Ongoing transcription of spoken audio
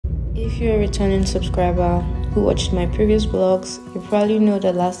If you're a returning subscriber who watched my previous vlogs, you probably know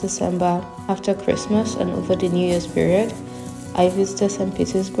that last December, after Christmas and over the New Year's period, I visited St.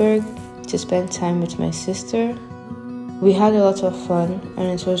 Petersburg to spend time with my sister. We had a lot of fun and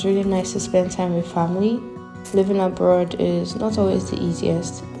it was really nice to spend time with family. Living abroad is not always the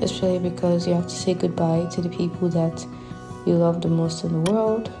easiest, especially because you have to say goodbye to the people that you love the most in the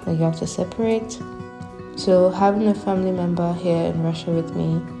world and you have to separate. So having a family member here in Russia with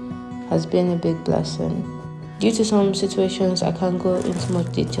me has been a big blessing. Due to some situations I can't go into much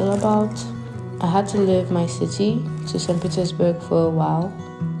detail about, I had to leave my city to St. Petersburg for a while.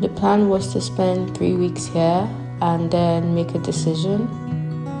 The plan was to spend 3 weeks here and then make a decision.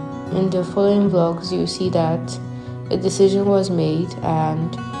 In the following vlogs, you'll see that a decision was made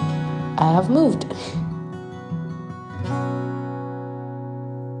and I have moved.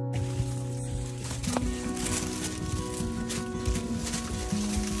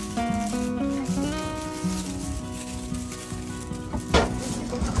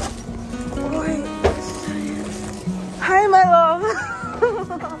 Hi, my love.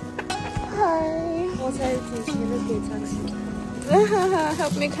 Hi. What are you taking? Okay, taxi.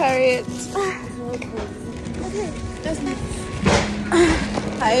 Help me carry it. Okay, let's leave.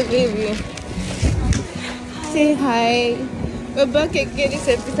 Hi, baby. Say hi. We're back again in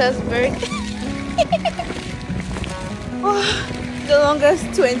St. Petersburg. The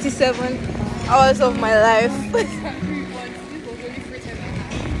longest 27 hours of my life.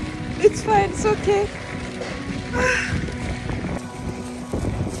 It's fine, it's okay.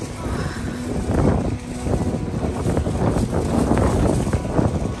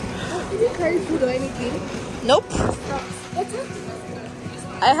 Did you carry food or anything? Nope. Water?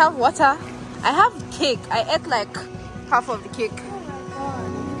 I have water. I have cake. I ate like half of the cake. Oh my god.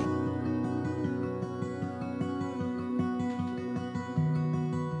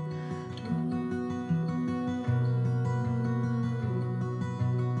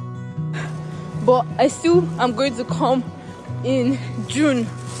 But I still am going to come in June.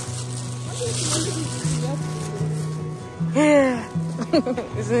 Yeah.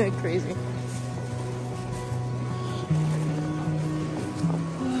 Isn't it crazy?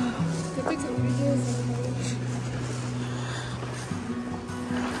 Can take some videos.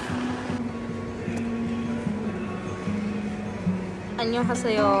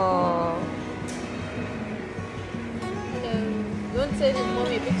 안녕하세요. Hello. Don't send his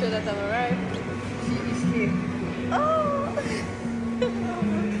mommy a picture that I've arrived. She is here. Oh.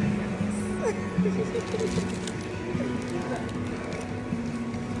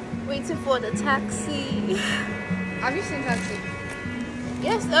 Waiting for the taxi. Have you seen taxi?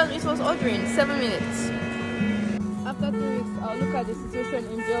 Yes, it was ordering 7 minutes. After 2 weeks, I'll look at the situation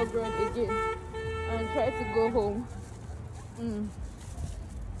in Belgrade again and try to go home.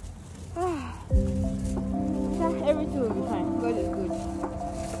 Everything will be fine. God is good.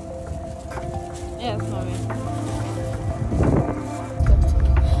 Yes, mommy.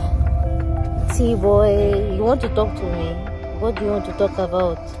 See, boy, you want to talk to me? What do you want to talk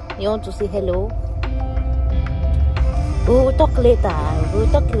about? You want to say hello? We will talk later. We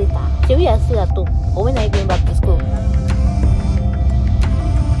will talk later. Shall we still at home? Or when are you going back to school?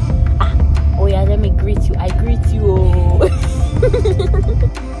 Oh yeah, let me greet you. I greet you. Oh.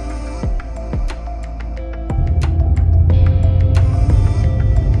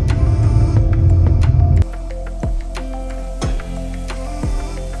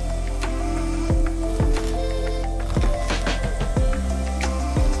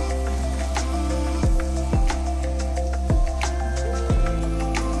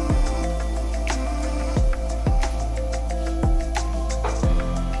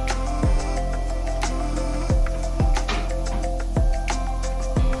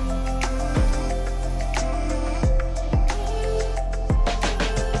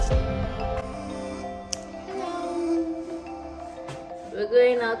 We're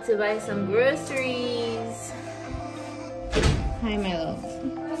going out to buy some groceries. Hi, my love.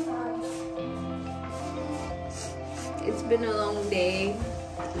 It's been a long day.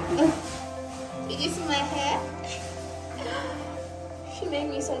 Did you see my hair? She made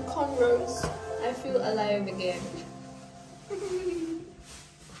me some cornrows. I feel alive again.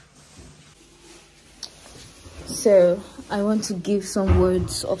 So, I want to give some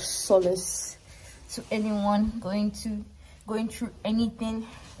words of solace to anyone going through anything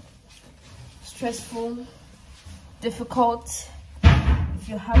stressful, difficult. If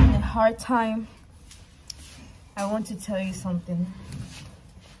you're having a hard time, I want to tell you something.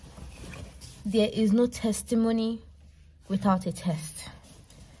 There is no testimony without a test.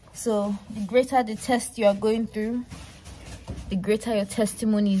 So the greater the test you are going through, the greater your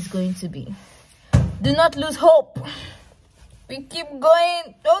testimony is going to be. Do not lose hope. We keep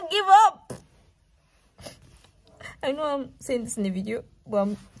going. Don't give up. I know I'm saying this in the video, but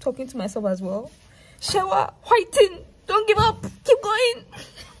I'm talking to myself as well. Shower, whiten. Don't give up. Keep going.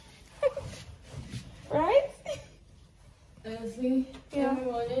 Right? Honestly, Yeah. every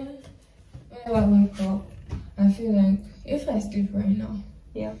morning, whenever I wake up, I feel like if I sleep right now,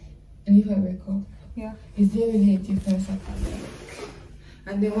 Yeah. and if I wake up, Yeah. is there really a difference I can make?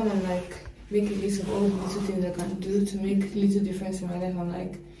 And then when I'm like, make a list of all the little things I can do to make little difference in my life, I'm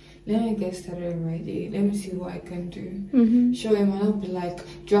like, let me get started already. Let me see what I can do. Sure, it might not be like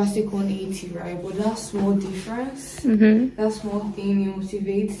drastic 180, right? But that small difference, that small thing, it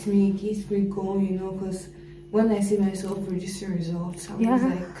motivates me, it keeps me going, you know, because when I see myself producing results, I'm just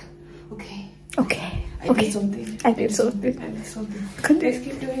like, okay. I did something. I did something. Let's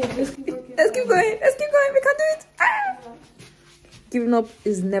keep doing it. Let's keep working. Let's keep going. Let's keep going. We can do it. Giving up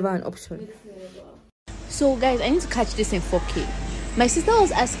is never an option. So guys, I need to catch this in 4K. My sister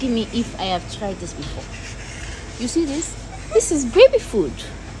was asking me if I have tried this before. You see this? This is baby food.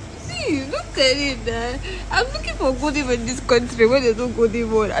 See, look at it there. I'm looking for golden in this country where there's no golden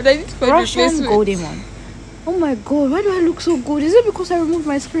one. And I need to find Russian golden one. Oh my god, why do I look so good? Is it because I removed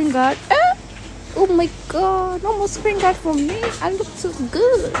my screen guard? Oh my god, no more screen guard for me. I look so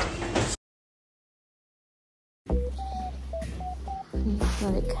good.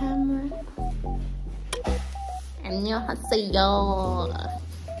 Got a camera.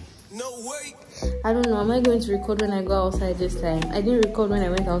 No way. I don't know, am I going to record when I go outside this time? I didn't record when I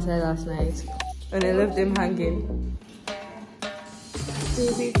went outside last night. And I left them hanging.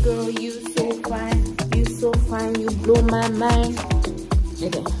 Baby girl, you so fine. You so fine, you blow my mind.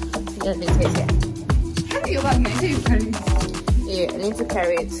 Okay, got this here. How do you bag my you carry it? Yeah, I need to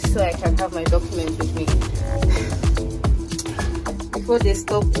carry it so I can have my documents with me. Before they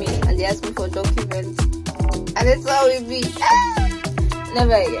stop me and they ask me for documents. And that's how it be.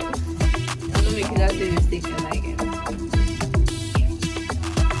 Never again. I'm not making that same mistake ever again.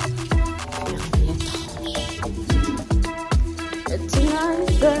 It's a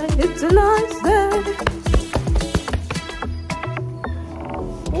nice day. It's a nice day.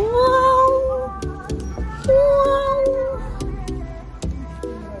 Wow. Wow.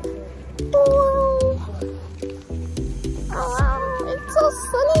 Wow. It's so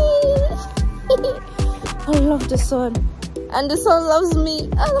sunny. I love the sun. And the sun loves me.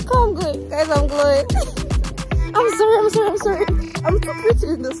 Oh, look how I'm glowing. Guys, I'm glowing. I'm sorry. I'm too pretty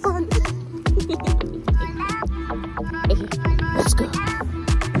in the sun. Okay, let's go.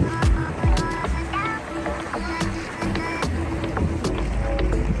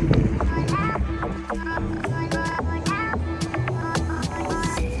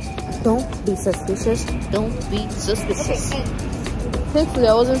 Don't be suspicious. Don't be suspicious. Okay. Thankfully,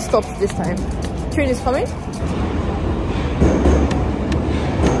 I wasn't stopped this time. Train is coming.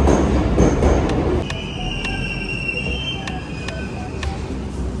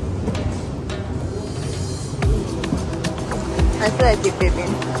 I feel like keep baby.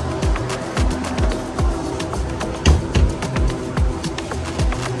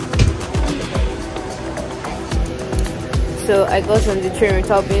 So I got on the train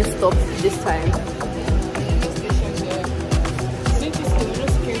without being stopped this time.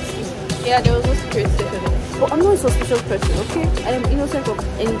 Yeah, there was no security station. But I'm not a suspicious person, okay? I am innocent of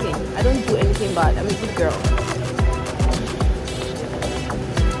anything. I don't do anything bad. I'm a good girl.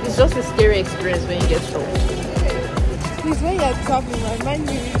 It's just a scary experience when you get stopped. Please, when you're traveling, remind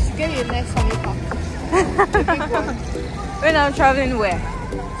me, you should get a nice family car. A big one. When I'm traveling where?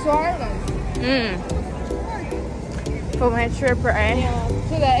 To Ireland. For my trip, right? Yeah,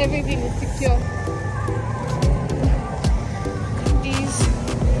 so that everything is secure. These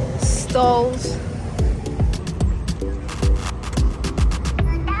stalls.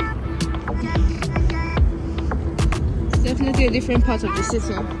 It's definitely a different part of the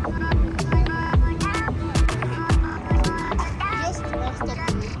city. Just one stop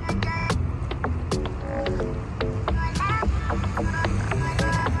away.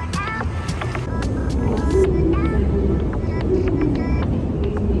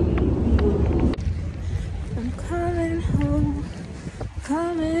 I'm coming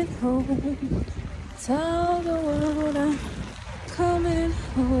home. Tell the world I'm coming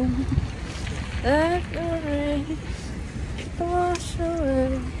home. Let the rain wash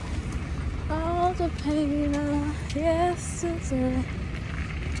away all the pain of yesterday.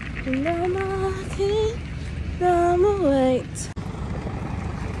 And I'm walking from await.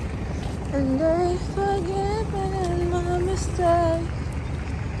 And they forget my mistake.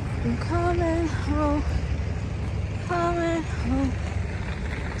 I'm coming home. Coming home.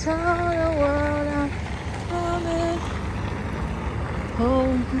 Tell the world I'm coming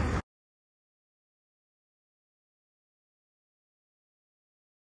home.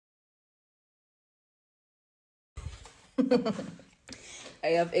 I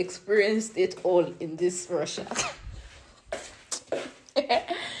have experienced it all in this Russia.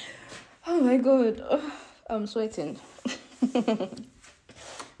 Oh my god, I'm sweating.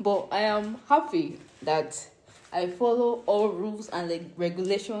 But I am happy that I follow all rules and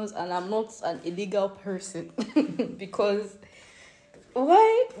regulations, and I'm not an illegal person. Because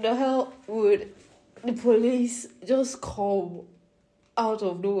why the hell would the police just come out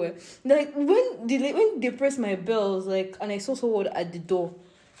of nowhere? Like when they pressed my bells, like, and I saw someone at the door,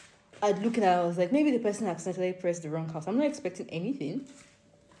 I'd look at it, I was like, maybe the person accidentally pressed the wrong house. I'm not expecting anything.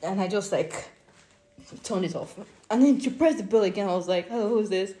 And I just like turned it off. And then she pressed the bell again. I was like, hello, who's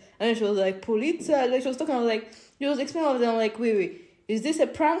this? And then she was like, police. Like she was talking, I was like, she was explaining all of them. I'm like, wait, is this a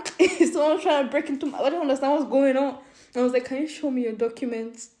prank? Is someone trying to break into my, I don't understand what's going on. And I was like, can you show me your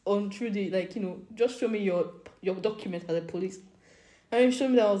documents on through the, like, you know, just show me your document as a police. And he showed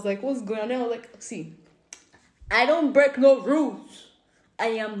me that. I was like, what's going on? And then I was like, see, I don't break no rules. I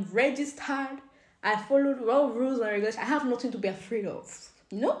am registered. I followed all rules and regulations. I have nothing to be afraid of.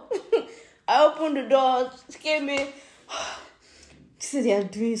 You know? I opened the door, scared me. She said they are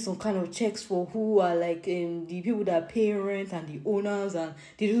doing some kind of checks for who are like the people that are paying rent and the owners, and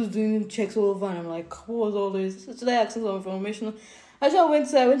they're just doing checks all over. And I'm like, what was all this? So I asked some information. Actually, I went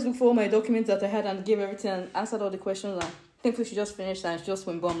to look for all my documents that I had and gave everything and answered all the questions. And thankfully, she just finished and she just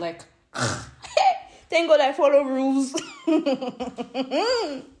went. But I'm like, thank God I follow rules.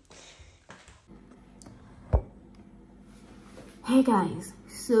 Hey guys,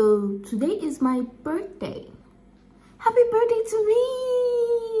 so today is my birthday. Happy birthday to me!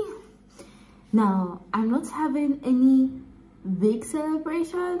 Now, I'm not having any big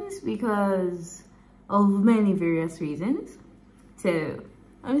celebrations because of many various reasons. So,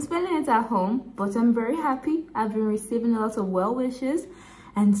 I'm spending it at home, but I'm very happy. I've been receiving a lot of well wishes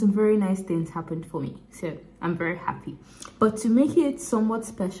and some very nice things happened for me. So, I'm very happy. But to make it somewhat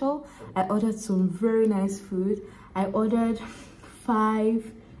special, I ordered some very nice food. I ordered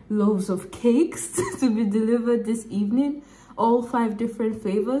 5 loaves of cakes to be delivered this evening, all 5 different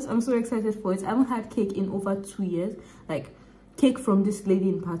flavors. I'm so excited for it. I haven't had cake in over 2 years, like cake from this lady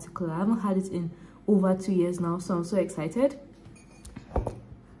in particular. I haven't had it in over 2 years now, so I'm so excited.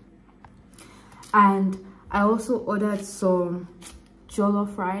 And I also ordered some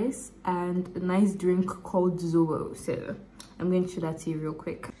jollof rice and a nice drink called Zobo. So I'm going to show that to you real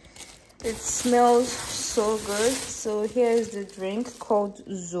quick. It smells so good. So here's the drink called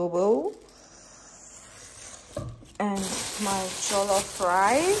Zobo. And my jollof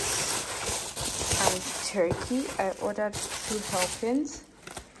rice and turkey. I ordered 2 helpings.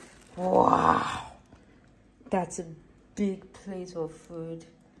 Wow. That's a big plate of food.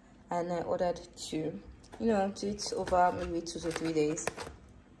 And I ordered 2. You know, to eat over maybe 2 to 3 days.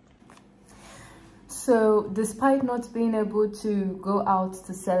 So despite not being able to go out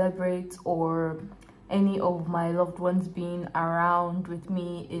to celebrate or any of my loved ones being around with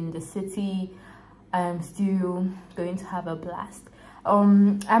me in the city, I am still going to have a blast.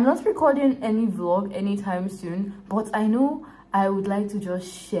 I'm not recording any vlog anytime soon, but I know I would like to just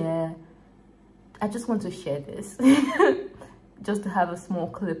share. I just want to share this just to have a small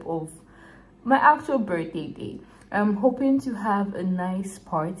clip of my actual birthday day. I'm hoping to have a nice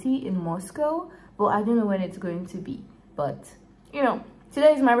party in Moscow. Well, I don't know when it's going to be, but you know,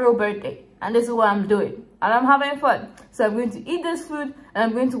 today is my real birthday and this is what I'm doing and I'm having fun. So I'm going to eat this food and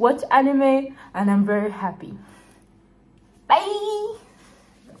I'm going to watch anime and I'm very happy. Bye.